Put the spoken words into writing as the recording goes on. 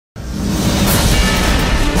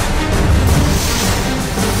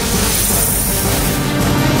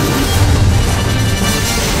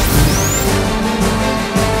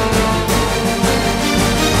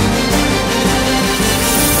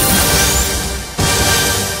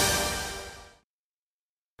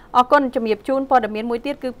ở con chấm nghiệp chun po đầm miền mũi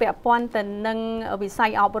tiết cứ bẹ pon tần nâng vị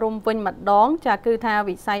say áo brum vinh mặt đón chả cứ tha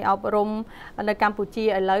vị say áo brum ở Campuchia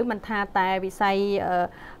ở lấy mình tha tại vị say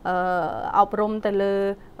áo brum từ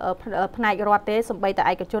lư này cái rót tế sum bay tại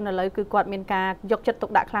ai cái chun ở lấy cứ quạt miền ca dọc chất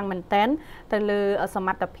tục đại khang mình tén từ lưสม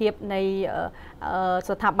รรถភាពនៃ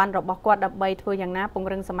สถาบันរបស់គាត់ដើម្បីធ្វើយ៉ាងណាពង្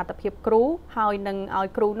រឹងសមត្ថភាពគ្រូហើយនឹងឲ្យ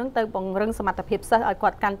គ្រូនឹងទៅពង្រឹងសមត្ថភាពសិស្សឲ្យគា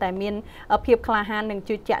ត់កាន់តែមានភាពក្លាហាននិង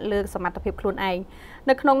ជឿជាក់លើសមត្ថភាពខ្លួនឯង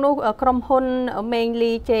នៅក្នុងនោះក្រុមហ៊ុន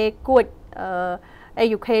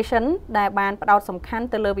MJQEDUCATION ដែលបានផ្ដោតសំខាន់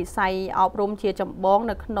ទៅលើវិស័យអប់រំជាចម្បង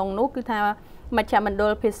នៅក្នុងនោះគឺថាមជ្ឈមណ្ឌ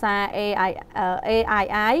លភាសា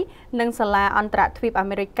AIS និងសាលាអន្តរជាតិអា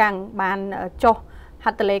មេរិកបានចុះហ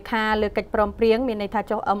ត្ថលេខាលើកិច្ចព្រមព្រៀងមានន័យថា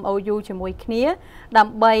ចុះ MOU ជាមួយគ្នាដើ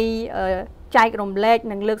ម្បីចែករំលែក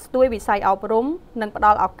និងលើកស្ទួយវិស័យអប់រំនិងផ្ដ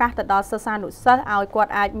ល់ឱកាសទៅដល់សិស្សានុសិស្សឲ្យគា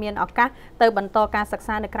ត់អាចមានឱកាសទៅបន្តការសិក្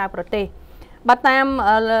សានៅក្រៅប្រទេសបើតាម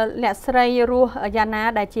អ្នកស្រីរស់យ៉ាណា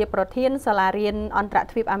ដែលជាប្រធានសាលារៀនអន្តរ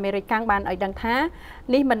ជាតិអាមេរិកបានឲ្យដឹងថា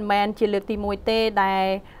នេះមិនមែនជាលើកទី1ទេដែល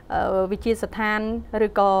វិទ្យាស្ថានឬ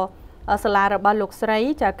ក៏សាលារបស់លោកស្រី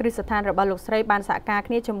ចាគ្រឹះស្ថានរបស់លោកស្រីបានសហការ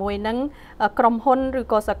គ្នាជាមួយនឹងក្រុមហ៊ុនឬ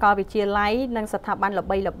ក៏សាកលវិទ្យាល័យនិងស្ថាប័នល្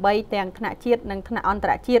បីៗទាំងថ្នាក់ជាតិនិងថ្នាក់អន្ត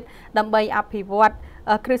រជាតិដើម្បីអភិវឌ្ឍ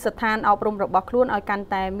គ្រឹះស្ថានអប់រំរបស់ខ្លួនឲ្យកាន់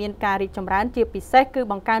តែមានការរីកចម្រើនជាពិសេសគឺ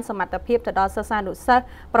បង្កើនសមត្ថភាពទៅដល់សិស្សានុសិស្ស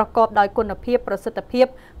ប្រកបដោយគុណភាពប្រសិទ្ធភាព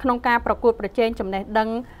ក្នុងការប្រកួតប្រជែងចំណេះដឹង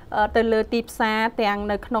ទៅលើទីផ្សារទាំង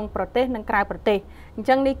នៅក្នុងប្រទេសនិងក្រៅប្រទេសអញ្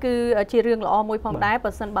ចឹងនេះគឺជារឿងល្អមួយផងដែរ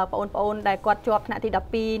បើសិនបើបងប្អូនដែលគាត់ជាប់ថ្នាក់ទី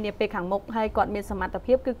12នាពេលខាងមុខហើយគាត់មានសមត្ថ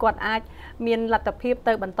ភាពគឺគាត់អាចមានលទ្ធភាព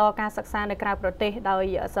ទៅបន្តការសិក្សានៅក្រៅប្រទេសដោយ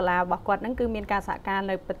សាលារបស់គាត់ហ្នឹងគឺមានការសហការ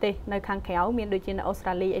នៅប្រទេសនៅខាងក្រៅមានដូចជានៅអូស្ត្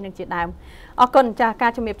រាលីអីនឹងជាដើមអរគុណចាស់កា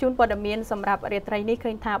រជំរាបជូនព័ត៌មានសម្រាប់រាត្រីនេះ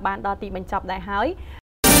ឃើញថាបានដល់ទីបញ្ចប់ដែរហើយ